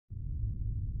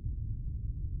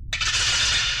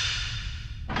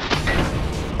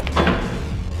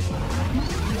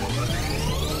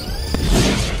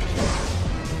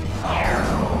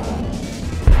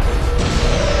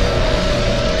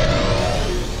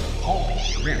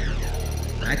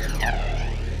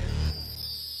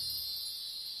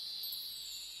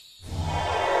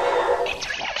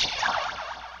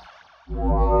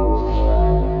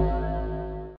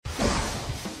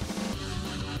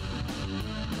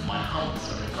my humblest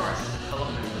of regards to the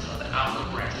fellow members of the Alpha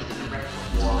branch of the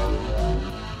Reploid.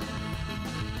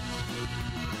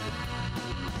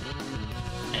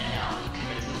 And now,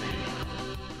 commencing the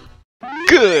video.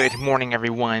 Good morning,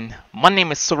 everyone. My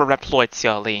name is Silverreploid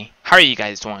CLE. How are you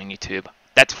guys doing on YouTube?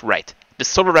 That's right. The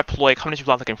Silverreploid coming to you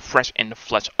live looking fresh in the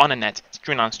flesh on the net,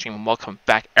 stream on stream. Welcome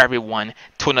back, everyone,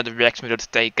 to another reaction video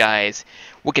today, guys.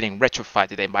 We're getting retrofied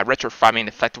today. By retrofied, I mean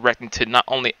the fact we're reacting to not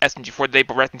only SMG4 today,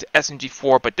 but reacting to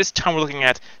SMG4. But this time we're looking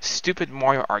at Stupid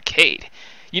Mario Arcade.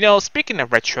 You know, speaking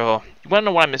of retro, you wanna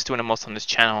know what I miss doing the most on this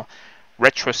channel?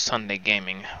 Retro Sunday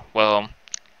gaming. Well,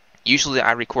 usually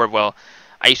I record.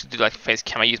 I usually do like face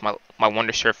cam. I use my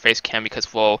Wondershare face cam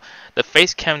because, well, the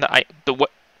face cam that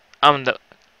the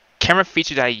camera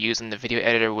feature that I used in the video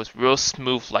editor was real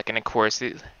smooth, like, and of course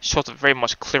it shows a very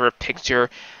much clearer picture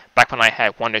back when I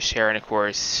had Wondershare, and of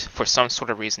course for some sort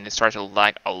of reason it started to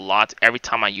lag a lot every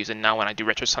time I use it now when I do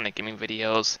Retro Sonic gaming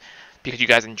videos, because you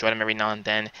guys enjoy them every now and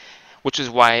then, which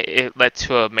is why it led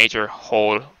to a major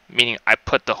hold, meaning I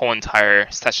put the whole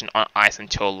entire session on ice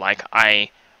until like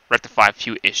I rectify a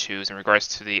few issues in regards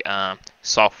to the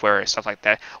software and stuff like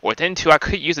that. Or then too, I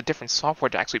could use a different software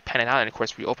to actually pen it out and of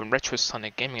course reopen Retro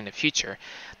Sonic Gaming in the future.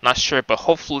 Not sure, but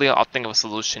hopefully I'll think of a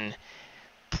solution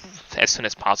as soon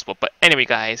as possible. But anyway,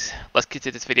 guys, let's get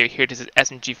to this video here. This is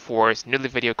SMG4's new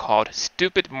video called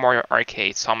Stupid Mario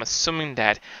Arcade. So I'm assuming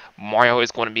that Mario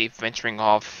is going to be venturing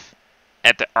off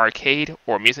at the arcade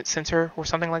or music center or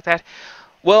something like that.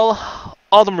 Well,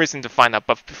 all the reason to find out,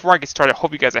 but before I get started, I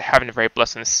hope you guys are having a very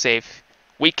blessed and safe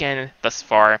weekend thus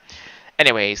far.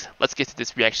 Anyways, let's get to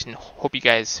this reaction. Hope you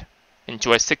guys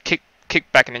enjoy. Kick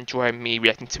back and enjoy me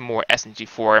reacting to more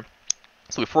SMG4.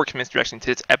 So before we commence the reaction to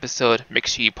this episode, make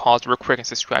sure you pause real quick and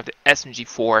subscribe to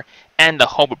SMG4 and the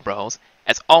Hobo Bros.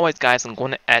 As always, guys, I'm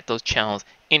going to add those channels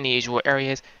in the usual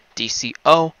areas,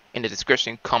 DCO, in the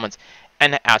description, comments,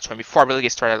 and the outro. And before I really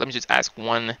get started, let me just ask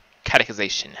one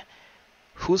catechization.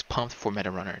 Who's pumped for Meta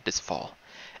Runner this fall?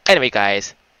 Anyway,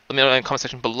 guys, let me know in the comment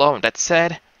section below. And that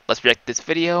said, let's react to this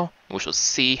video, and we shall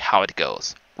see how it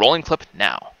goes. Rolling clip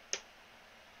now.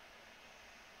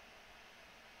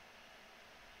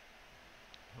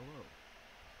 Hello,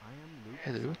 I am Luke.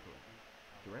 Hello.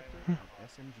 Director of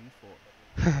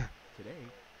SMG4. Today,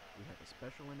 we have a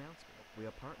special announcement. We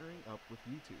are partnering up with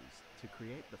YouTubes to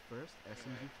create the first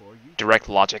SMG4 YouTube. Direct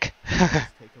logic. Let's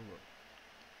take a look.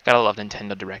 Gotta love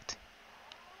Nintendo Direct.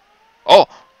 Oh!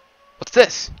 What's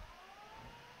this?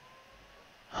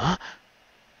 Huh?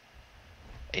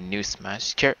 A new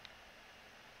Smash character?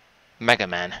 Mega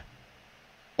Man.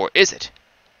 Or is it?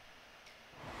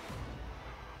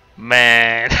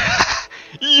 Man!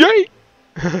 Yay!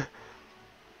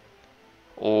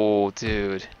 Oh,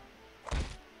 dude.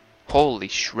 Holy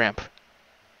shrimp. Is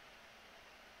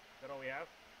that all we have?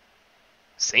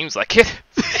 Seems like it.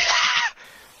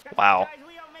 Wow. Guys,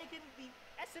 we are making the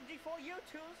SMG4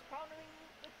 YouTubes, partnering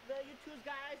with the YouTubes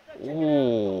guys. Check it out.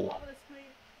 Ooh. Over the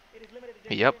screen. It is limited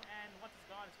edition, Yep. and once it's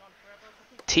gone forever.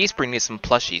 So please Teespring needs some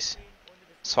plushies,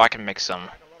 so I can make some. had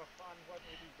a lot of fun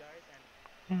working with these guys,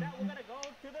 and now we're gonna go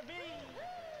to the video.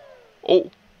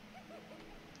 Oh,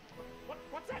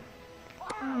 What's that?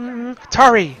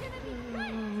 Tari!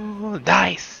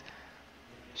 Nice!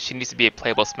 She needs to be a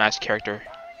playable Smash character.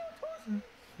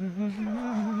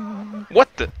 What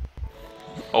the?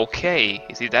 Okay,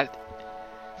 is he that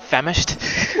famished?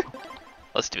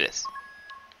 Let's do this.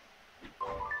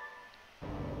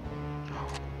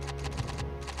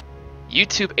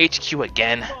 YouTube HQ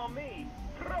again.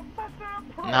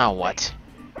 Now what?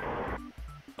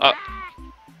 Oh,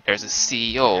 there's a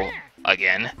CEO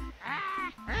again.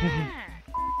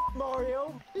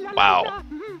 Mario. Wow.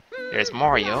 There's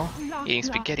Mario eating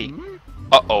spaghetti.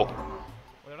 Uh-oh.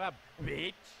 What up,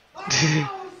 bitch?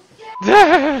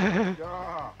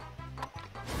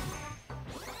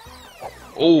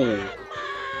 Oh.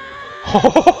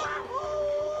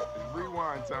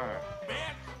 Rewind time.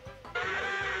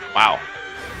 Wow.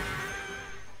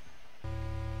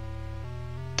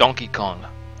 Donkey Kong.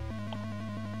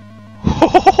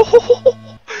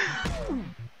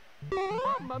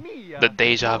 The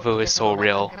deja vu is so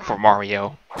real for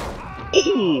Mario.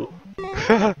 Ooh.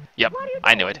 Yep,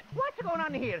 I knew it. What's going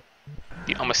on here?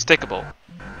 The unmistakable.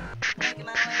 Making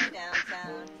my way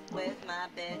downtown with my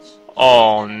bitch.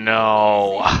 Oh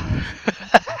no. I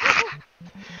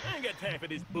ain't got time for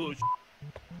this bullshit.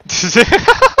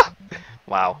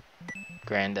 Wow.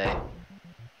 Grande.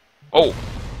 Oh,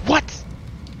 what?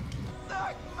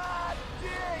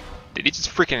 Did he just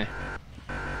freaking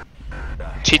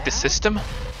cheat the system?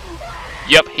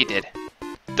 Yep, he did.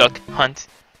 Duck Hunt.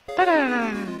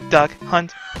 Ta-da! Duck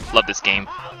Hunt. Love this game.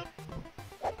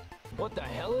 What the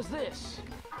hell is this?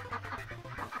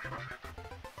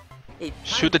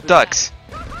 Shoot the ducks.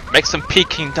 Make some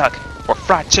Peking duck or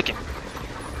fried chicken.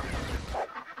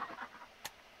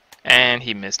 And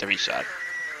he missed every shot.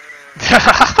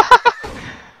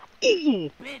 Ooh.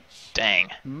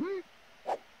 Dang.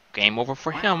 Game over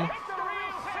for him.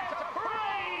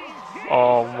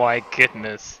 Oh my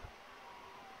goodness.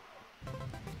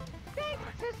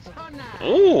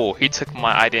 Ooh, he took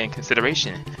my idea in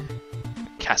consideration.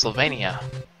 Castlevania.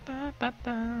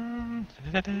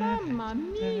 Mamma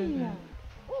mia!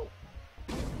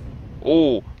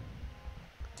 Ooh.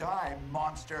 Die,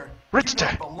 monster. Richter.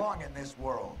 You don't belong in this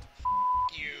world.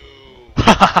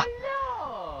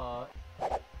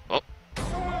 Oh.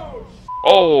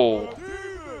 Oh.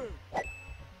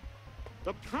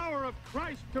 The power of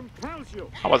Christ compels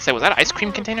you. I was about to say, was that an ice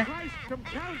cream container? Christ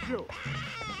compels you.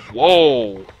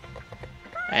 Whoa.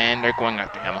 And they're going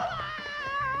after him.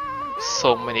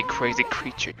 So many crazy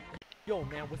creatures. Yo,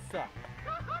 man, what's up?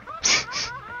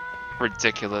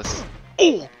 Ridiculous.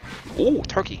 Oh. Oh,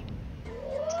 turkey.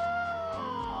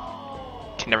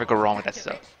 Can never go wrong with that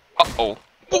stuff. Uh-oh.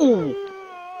 Ooh.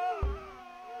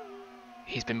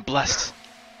 He's been blessed.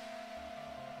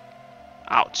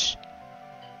 Ouch.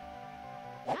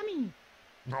 Yummy!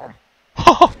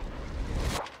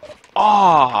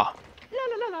 Ah!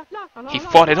 He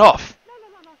fought it off.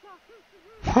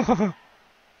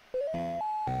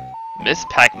 Miss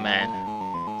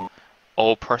Pac-Man.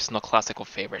 Old personal classical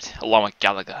favorite, along with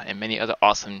Galaga and many other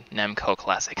awesome Namco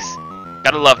classics.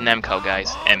 Gotta love Namco,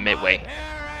 guys, and Midway.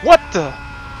 What the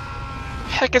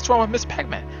heck is wrong with Miss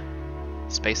Pac-Man?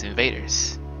 Space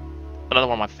Invaders. Another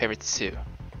one of my favorites too.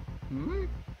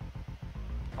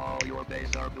 All your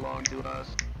days are belong to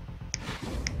us.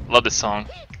 Love this song.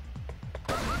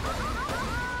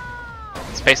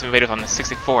 Space Invaders on the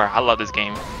 64. I love this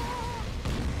game.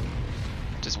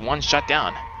 Just one shot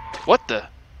down. What the?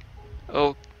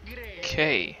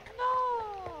 Okay.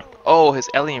 Oh, his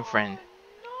alien friend.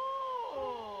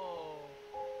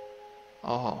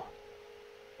 Oh.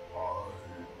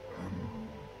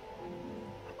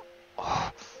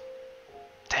 Oh.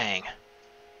 Dang.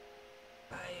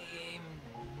 I am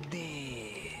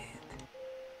dead.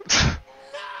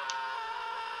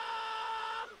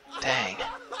 Dang.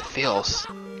 The feels.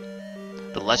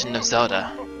 The Legend of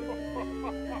Zelda.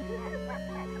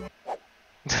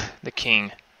 The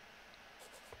king.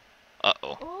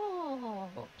 Uh-oh.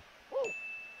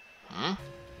 Hmm?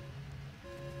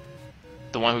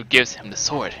 The one who gives him the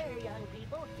sword.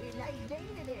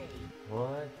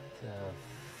 What the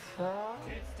fuck?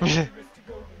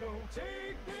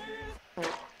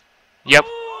 Yep.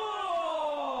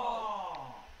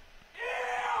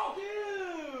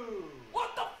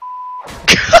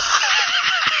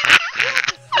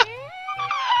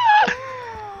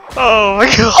 Oh my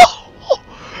god.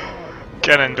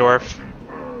 Ganondorf.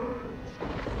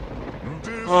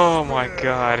 Oh my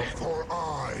god. For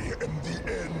I am the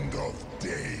end of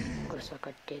day.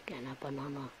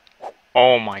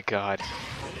 Oh my god.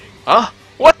 Huh?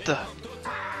 What the?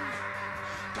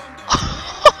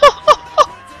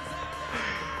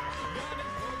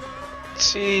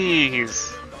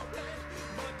 Jeez.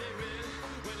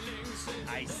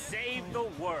 I saved the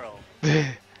world.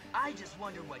 I just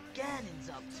wonder what Ganon's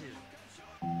up to.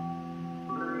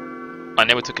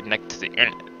 Unable to connect to the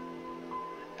internet.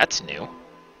 That's new.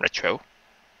 Retro.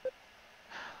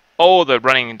 Oh, the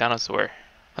running dinosaur.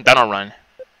 Dino Run.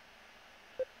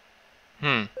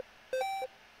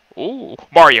 Ooh,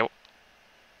 Mario.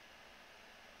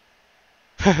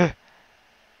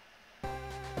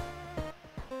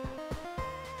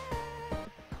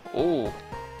 Ooh.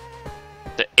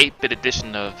 The 8-bit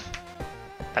edition of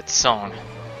that song.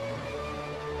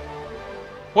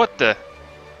 What the?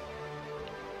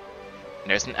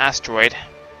 There's an asteroid.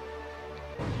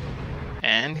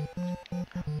 And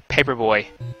Paperboy.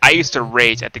 I used to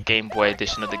rage at the Game Boy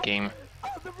edition of the game.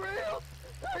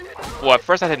 Well, at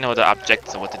first I didn't know the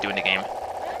objectives of what to do in the game.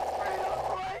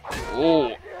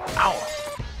 Ooh. Ow.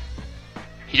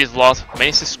 He just lost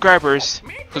many subscribers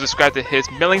who subscribed to his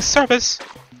mailing service.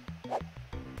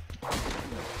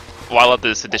 Oh, I love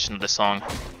this edition of the song.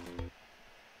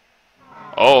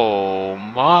 Oh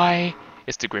my.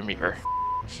 It's the Grim Reaper.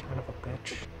 Son of a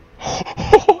bitch. I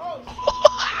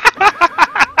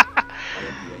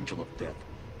am the angel of death,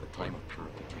 the time of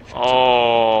purification.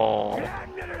 Oh.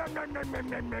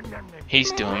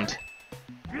 He's doomed.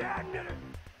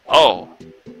 Oh.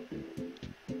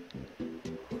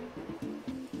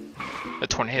 The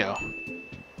tornado.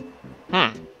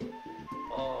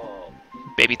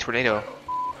 Baby tornado.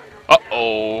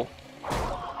 Uh-oh.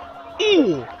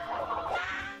 Ooh.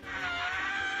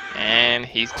 And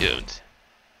he's doomed.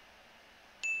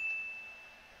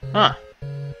 Huh.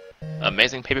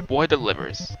 Amazing Paperboy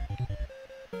delivers.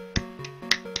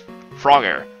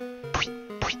 Frogger.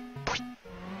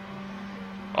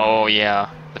 Oh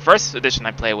yeah. The first edition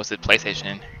I played was the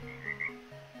PlayStation.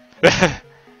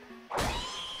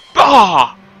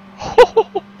 Ah!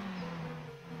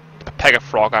 The Pega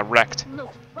Frog got wrecked.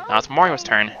 Now it's Mario's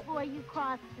turn.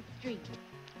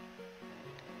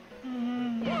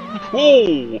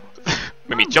 Whoa!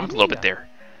 Made me jump a little bit there.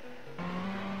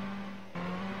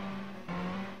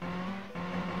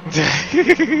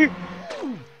 You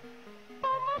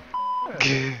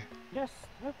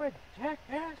stupid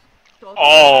jackass.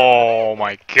 Oh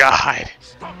my god.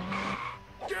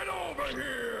 Get over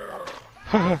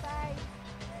here!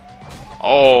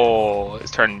 Oh,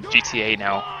 it's turned GTA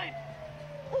now.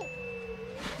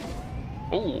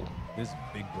 Ooh, This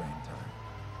big brain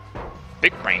time.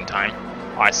 big brain time.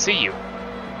 Oh, I see you.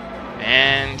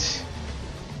 And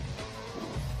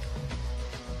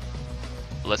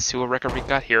let's see what record we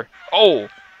got here. Oh,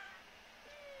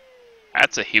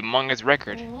 that's a humongous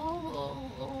record.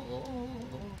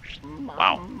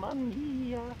 Wow. Mamma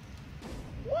mia.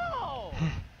 Whoa!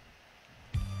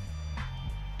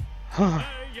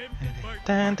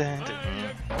 Dun, dun,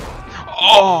 dun.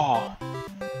 Oh,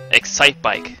 Excite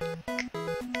Bike.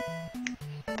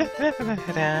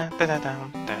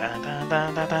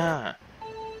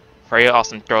 Very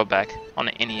awesome throwback on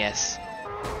the NES.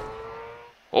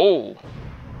 Oh.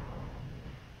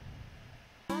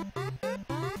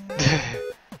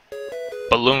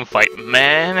 Balloon fight,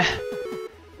 man.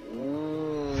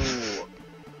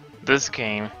 This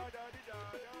game.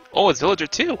 Oh, it's Villager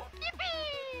too.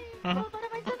 Mhm.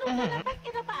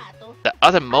 The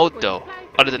other mode though,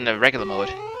 other than the regular mode,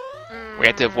 where you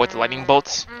have to avoid the lightning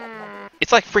bolts,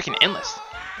 it's like freaking endless.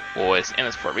 Well, it's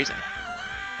endless for a reason.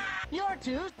 You're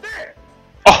too there.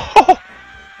 Oh!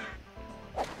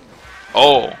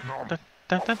 Oh! Dun,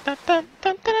 dun, dun, dun, dun,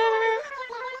 dun, dun.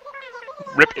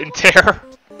 Rip and tear.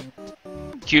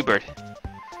 Hubert.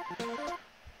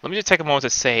 Let me just take a moment to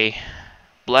say,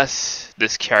 bless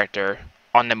this character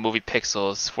on the movie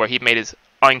Pixels, where he made his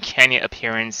uncanny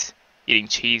appearance eating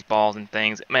cheese balls and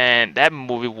things. Man, that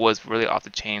movie was really off the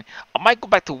chain. I might go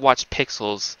back to watch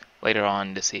Pixels later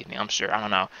on this evening, I'm sure. I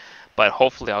don't know. But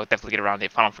hopefully I'll definitely get around to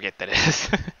it if I don't forget that it is.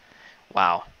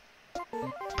 Wow.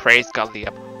 Praise God.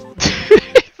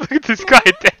 Look at this guy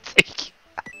dancing.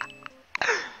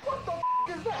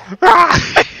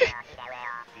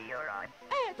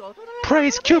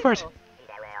 Praise Cubert.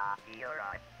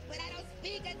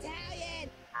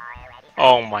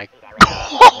 Oh my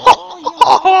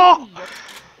god.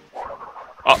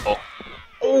 Uh-oh.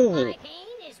 Oh.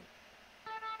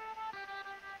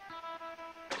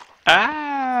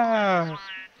 Ah.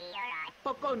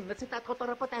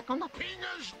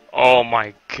 Oh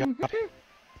my god.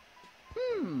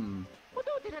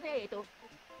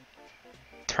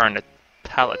 Turn the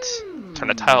pallets. Turn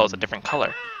the tiles a different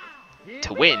color.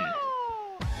 To win.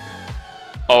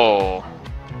 Oh.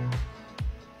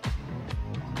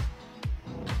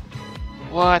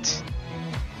 What?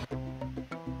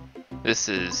 This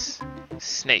is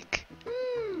Snake.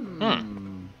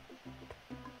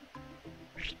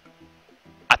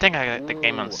 I think I got the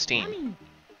game on Steam.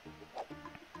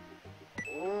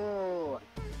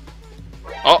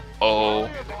 Uh-oh.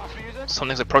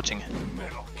 Something's approaching.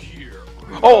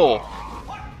 Oh!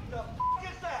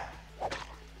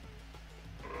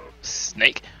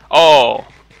 Snake. Oh!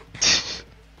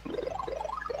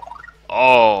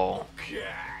 Oh!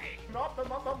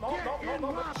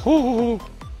 Ooh.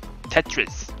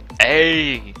 Tetris.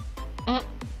 Hey!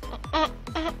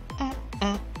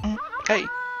 Hey!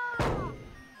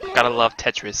 Gotta love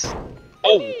Tetris.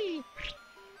 Oh!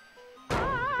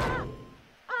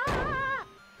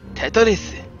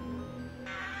 Tetris!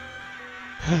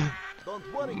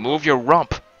 Don't worry. Move your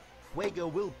rump. Fuego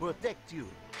will protect you.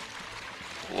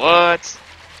 What?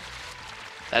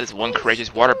 That is one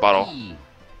courageous water bottle.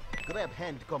 Grab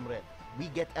hand, comrade. We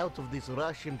get out of this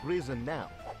Russian prison now.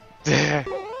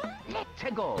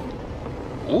 Let's go.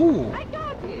 Ooh.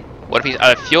 What if he's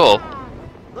out of fuel?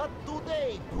 Not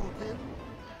today, Putin.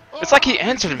 It's like he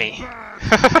answered me.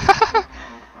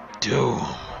 Doom.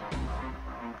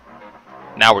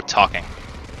 Now we're talking.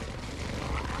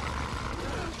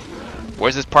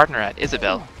 Where's his partner at?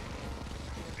 Isabel.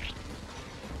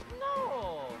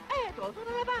 No.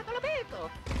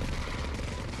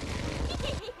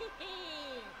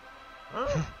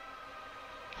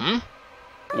 Hmm?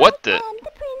 What the? I'm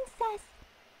the princess.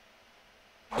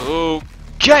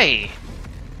 Okay.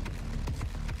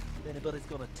 If anybody's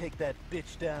gonna take that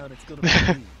bitch down, it's gonna be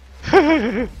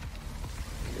me.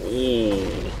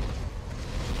 Ooh.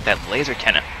 That laser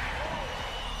cannon.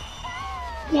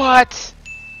 What?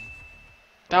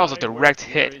 That was a direct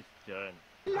hit.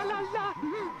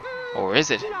 Or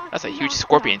is it? That's a huge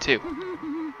scorpion too.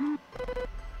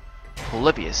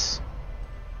 Polybius.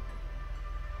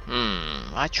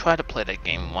 I tried to play that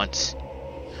game once.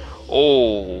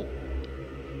 Oh.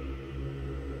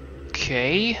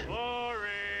 Okay.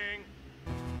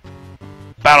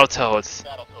 Battletoads.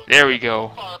 There we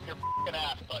go.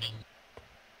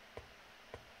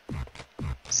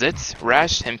 Zits,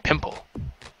 rash, and pimple.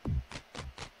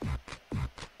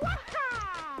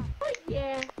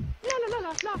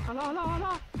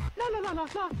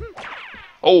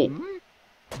 Oh.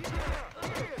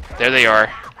 There they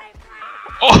are.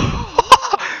 Oh.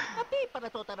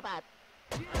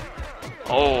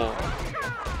 Oh.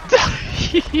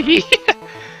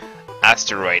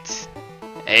 Asteroids.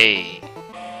 Hey.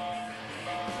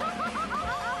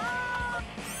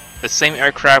 The same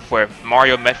aircraft where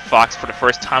Mario met Fox for the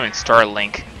first time in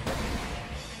Starlink.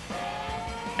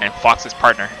 And Fox's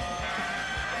partner.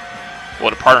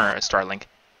 Well, the partner is Starlink.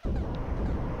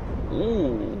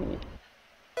 Ooh.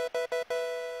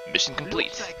 Mission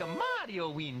complete.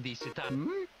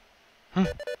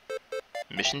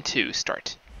 Mission 2,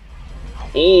 start.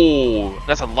 Oh,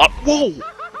 that's a lot. Whoa!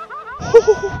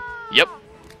 Yep.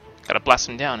 Gotta blast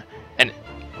him down. And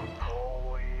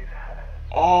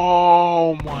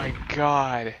oh my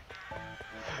god.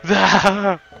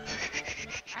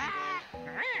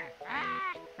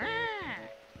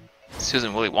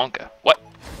 Susan Willy Wonka. What?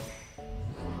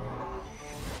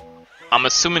 I'm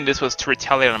assuming this was to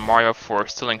retaliate on Mario for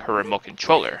stealing her remote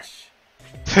controller.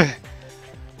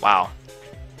 Wow.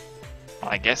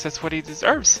 Well, I guess that's what he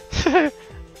deserves. But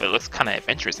it looks kind of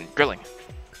adventurous and thrilling.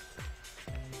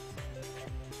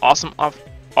 Awesome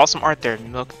art there,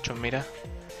 Milk Tomita.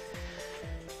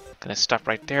 Gonna stop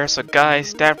right there. So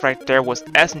guys, that right there was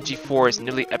SMG4's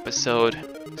newly episode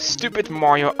Stupid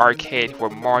Mario Arcade, where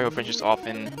Mario ventures off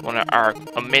in one of our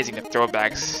amazing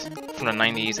throwbacks from the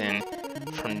 90s and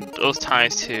from those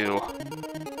times to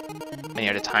many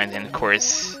other times. And of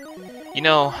course, you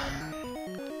know,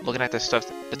 looking at the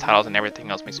stuff, the titles and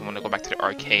everything else makes me want to go back to the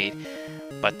arcade.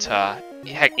 But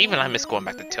heck, even I miss going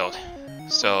back to Tilt.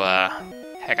 So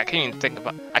heck, I can't even think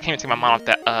my mind off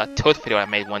that Tilt video I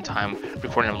made one time,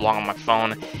 recording it along on my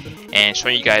phone and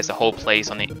showing you guys the whole place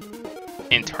on the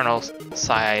internal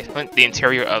side, the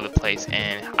interior of the place,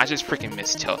 and I just freaking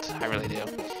miss Tilt. I really do.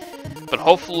 But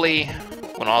hopefully,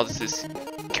 when all this is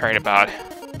carried about,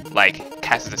 like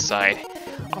cast aside,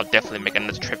 I'll definitely make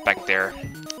another trip back there.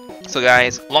 So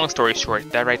guys, long story short,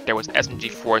 that right there was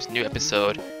SMG4's new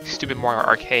episode, Stupid Mario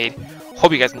Arcade.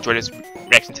 Hope you guys enjoyed this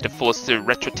reaction to the fullest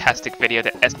retrotastic video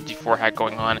that SMG4 had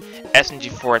going on.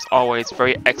 SMG4, as always,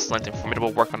 very excellent and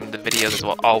formidable work on the videos as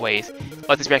well, always.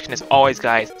 Like this reaction, as always,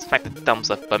 guys, smack the thumbs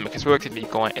up button because we're going to be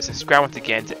going, and subscribe once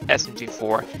again to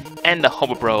SMG4 and the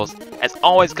Hobo Bros. As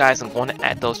always, guys, I'm going to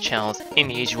add those channels in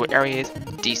the usual areas,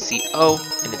 DCO,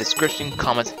 in the description,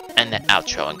 comments, and the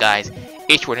outro. And guys,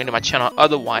 if you are new to my channel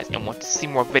otherwise and want to see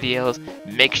more videos,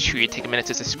 make sure you take a minute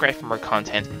to subscribe for more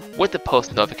content with the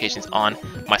post notifications on.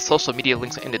 My social media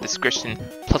links are in the description,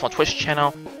 plus my Twitch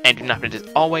channel, and do not forget,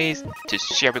 as always, to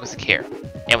share because you care.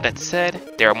 And with that said,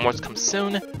 there are more to come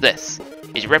soon. This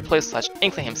is Reploid /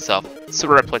 Inkling himself,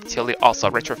 Silverreploid Utopia, also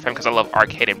a retro fan because I love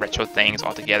arcade and retro things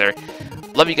altogether.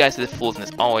 Love you guys to the fullest, and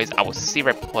as always, I will see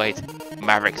Reploid,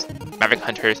 Maverick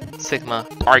Hunters, Sigma,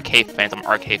 arcade fans, I'm an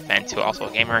arcade fan too, also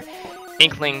a gamer,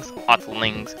 Inklings,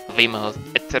 Otlings, Vimos,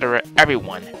 etc.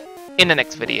 everyone in the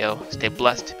next video. Stay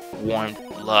blessed, warmed,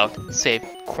 loved, safe,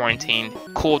 quarantined,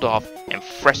 cooled off, and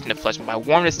fresh in the flesh. And by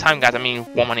warm this time, guys, I mean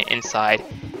warm on the inside,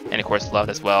 and of course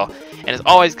loved as well. And as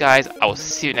always, guys, I will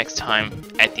see you next time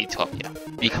at the Utopia.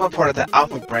 Become a part of the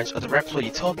Alpha branch of the Reploid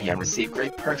Utopia and receive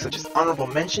great perks such as honorable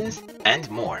mentions and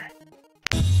more.